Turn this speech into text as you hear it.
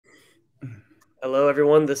Hello,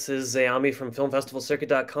 everyone. This is Zayami from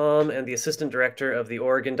FilmFestivalCircuit.com and the Assistant Director of the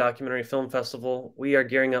Oregon Documentary Film Festival. We are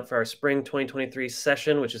gearing up for our Spring 2023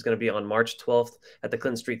 session, which is going to be on March 12th at the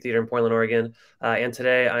Clinton Street Theater in Portland, Oregon. And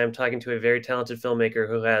today I am talking to a very talented filmmaker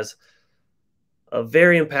who has a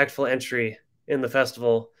very impactful entry in the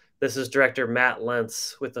festival. This is director Matt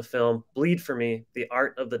Lenz with the film Bleed for Me, The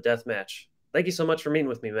Art of the Death Match. Thank you so much for meeting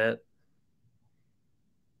with me, Matt.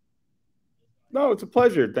 No, it's a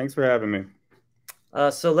pleasure. Thanks for having me.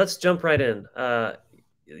 So let's jump right in.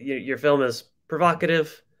 Your film is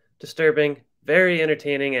provocative, disturbing, very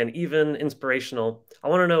entertaining, and even inspirational. I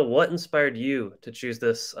want to know what inspired you to choose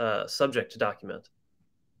this subject to document.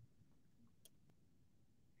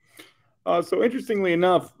 So interestingly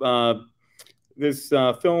enough, this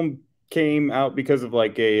film came out because of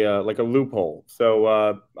like a loophole.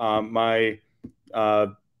 So my uh,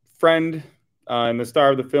 friend and the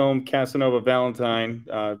star of the film, Casanova Valentine,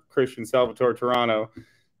 Christian Salvatore Toronto,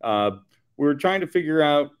 uh, we were trying to figure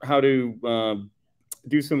out how to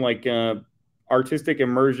do some artistic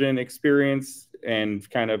immersion experience and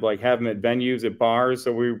kind of like have them at venues at bars.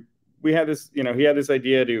 So we had this, he had this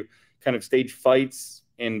idea to kind of stage fights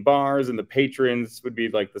in bars, and the patrons would be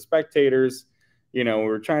like the spectators. We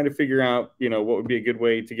were trying to figure out, what would be a good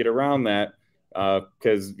way to get around that.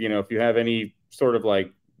 Because, if you have any sort of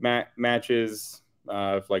like matches,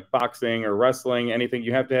 like boxing or wrestling, anything,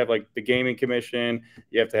 you have to have like the gaming commission,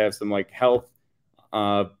 you have to have some like health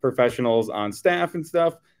professionals on staff and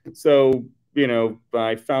stuff. So,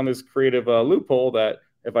 I found this creative loophole that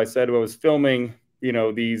if I said I was filming,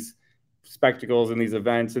 these spectacles and these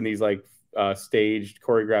events and these like staged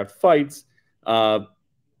choreographed fights,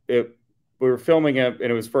 it we were filming it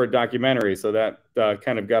and it was for a documentary. So that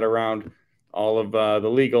kind of got around all of the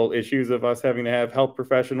legal issues of us having to have health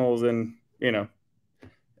professionals and,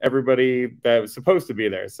 everybody that was supposed to be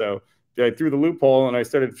there. So I threw the loophole and I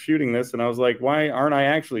started shooting this, and I was like, why aren't I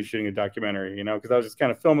actually shooting a documentary? Because I was just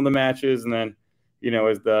kind of filming the matches, and then,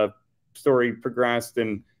 as the story progressed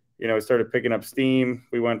and, it started picking up steam,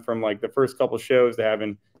 we went from like the first couple shows to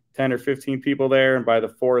having 10 or 15 people there, and by the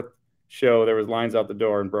fourth show, there was lines out the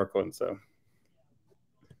door in Brooklyn. So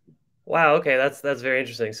Wow, okay, that's very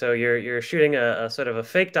interesting. So you're shooting a sort of a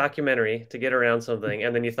fake documentary to get around something,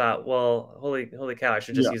 and then you thought, well, holy cow, I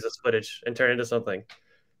should just yeah, use this footage and turn it into something.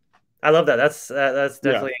 I love that. That's yeah,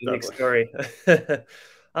 definitely a unique definitely. story.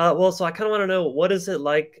 Well, so I kind of want to know what is it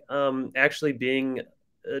like actually being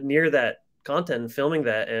near that content and filming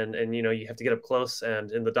that, and you have to get up close.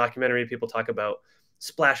 And in the documentary, people talk about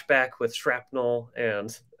splashback with shrapnel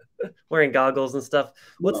and wearing goggles and stuff.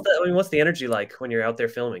 Well, What's the energy like when you're out there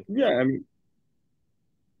filming? yeah, I mean,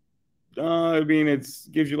 it's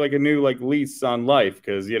gives you like a new like lease on life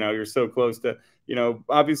because you're so close to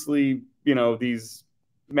obviously these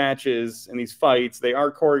matches and these fights, they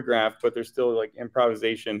are choreographed, but there's still like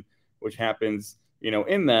improvisation which happens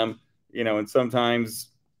in them, and sometimes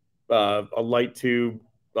a light tube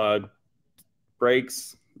uh,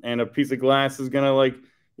 breaks and a piece of glass is gonna like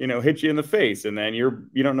hit you in the face, and then you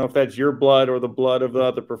don't know if that's your blood or the blood of the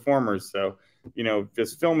other performers. So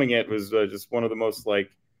just filming it was just one of the most like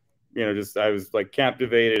just I was like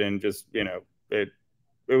captivated, and just it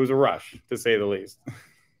was a rush to say the least.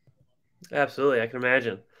 Absolutely, I can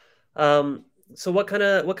imagine. Um, so what kind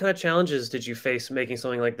of challenges did you face making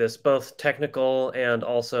something like this, both technical and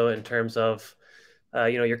also in terms of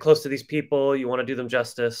you're close to these people, you want to do them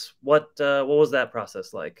justice. What was that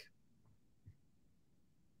process like?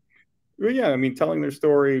 Well, yeah, I mean, telling their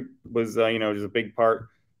story was just a big part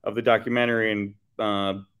of the documentary, and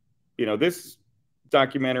this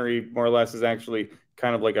documentary more or less is actually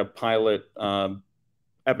kind of like a pilot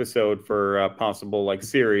episode for a possible like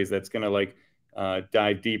series that's going to like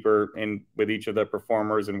dive deeper in with each of the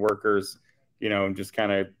performers and workers, and just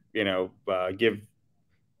kind of give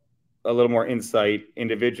a little more insight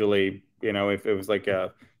individually, if it was like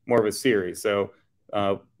a more of a series. So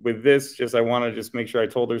with this, just I want to just make sure I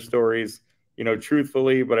told their stories,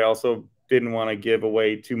 truthfully, but I also didn't want to give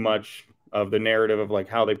away too much of the narrative of like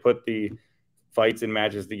how they put the fights and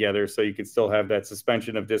matches together, so you could still have that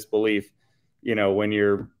suspension of disbelief, when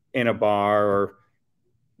you're in a bar or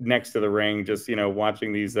next to the ring, just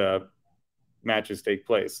watching these matches take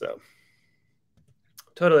place. So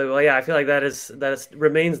Totally. Well, yeah, I feel like that is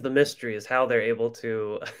remains the mystery is how they're able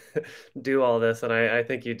to do all this, and I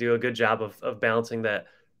think you do a good job of balancing that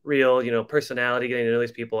real, personality, getting to know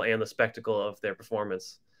these people, and the spectacle of their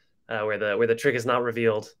performance, where the trick is not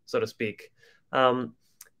revealed, so to speak. Um,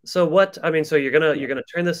 so what I mean, so yeah. you're gonna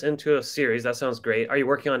turn this into a series. That sounds great. Are you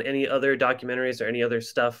working on any other documentaries or any other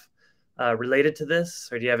stuff related to this,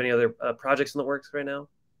 or do you have any other projects in the works right now?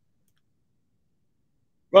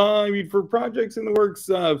 Well, I mean, for projects in the works,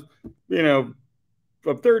 you know,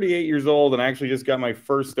 I'm 38 years old, and I actually just got my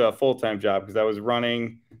first full-time job because I was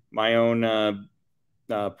running my own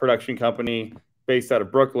production company based out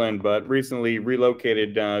of Brooklyn, but recently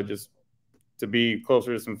relocated just to be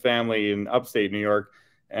closer to some family in upstate New York.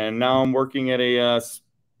 And now I'm working at a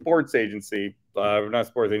sports agency, not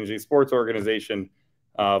sports agency, sports organization,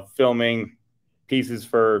 filming pieces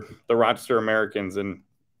for the Rochester Americans and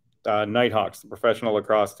Nighthawks, the professional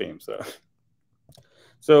lacrosse team.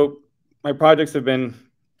 So my projects have been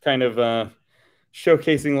kind of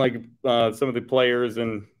showcasing like some of the players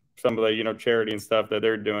and some of the charity and stuff that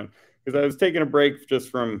they're doing, because I was taking a break just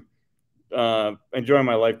from enjoying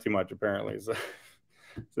my life too much apparently. So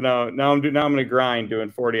now I'm going to grind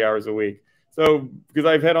doing 40 hours a week. So because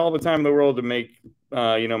I've had all the time in the world to make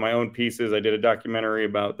my own pieces. I did a documentary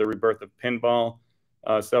about the rebirth of pinball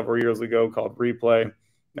several years ago called Replay.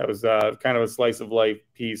 That was kind of a slice of life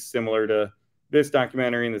piece similar to this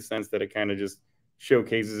documentary in the sense that it kind of just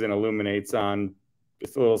showcases and illuminates on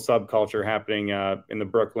just a little subculture happening in the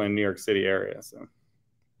Brooklyn, New York City area. So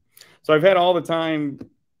I've had all the time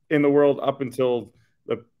in the world up until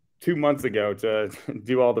 2 months ago to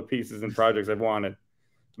do all the pieces and projects I've wanted.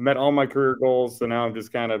 Met all my career goals, so now I'm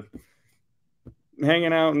just kind of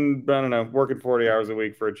hanging out and, I don't know, working 40 hours a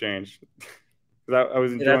week for a change. I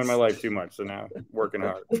was enjoying my life too much, so now working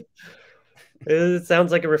hard. It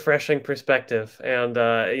sounds like a refreshing perspective. And,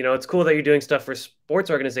 it's cool that you're doing stuff for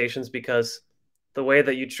sports organizations, because the way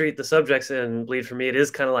that you treat the subjects in Bleed for Me, it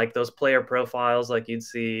is kind of like those player profiles like you'd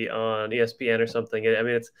see on ESPN or something. I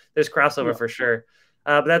mean, there's crossover for sure.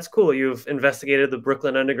 But that's cool. You've investigated the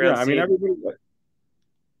Brooklyn underground scene. Everybody.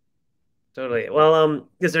 Totally. Well,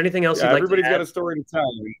 is there anything else you'd like to add? Everybody's got a story to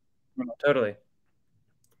tell. Totally.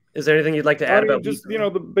 Is there anything you'd like to add about just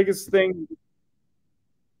the biggest thing?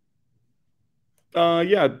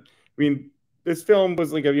 I mean, this film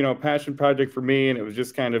was like a passion project for me, and it was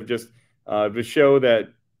just kind of just to show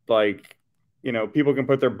that like people can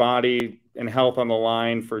put their body and health on the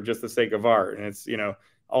line for just the sake of art, and it's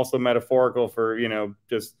also metaphorical for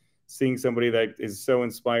just seeing somebody that is so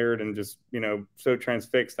inspired and just so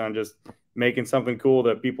transfixed on just making something cool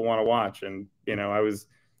that people want to watch. And I was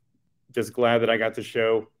just glad that I got to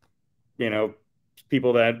show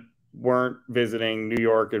people that weren't visiting New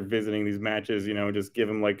York or visiting these matches, just give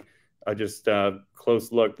them like a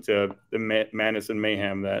close look to the madness and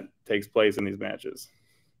mayhem that takes place in these matches.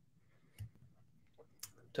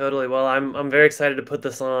 Totally. Well, I'm very excited to put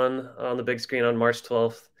this on the big screen on March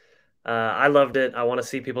 12th. I loved it. I want to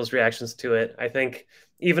see people's reactions to it. I think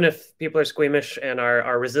even if people are squeamish and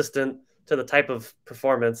are resistant to the type of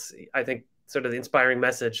performance, I think sort of the inspiring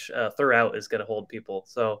message throughout is going to hold people.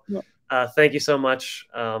 So thank you so much.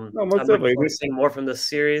 I'm looking forward to seeing more from this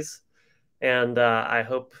series, and I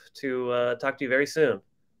hope to talk to you very soon.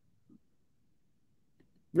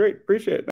 Great. Appreciate it.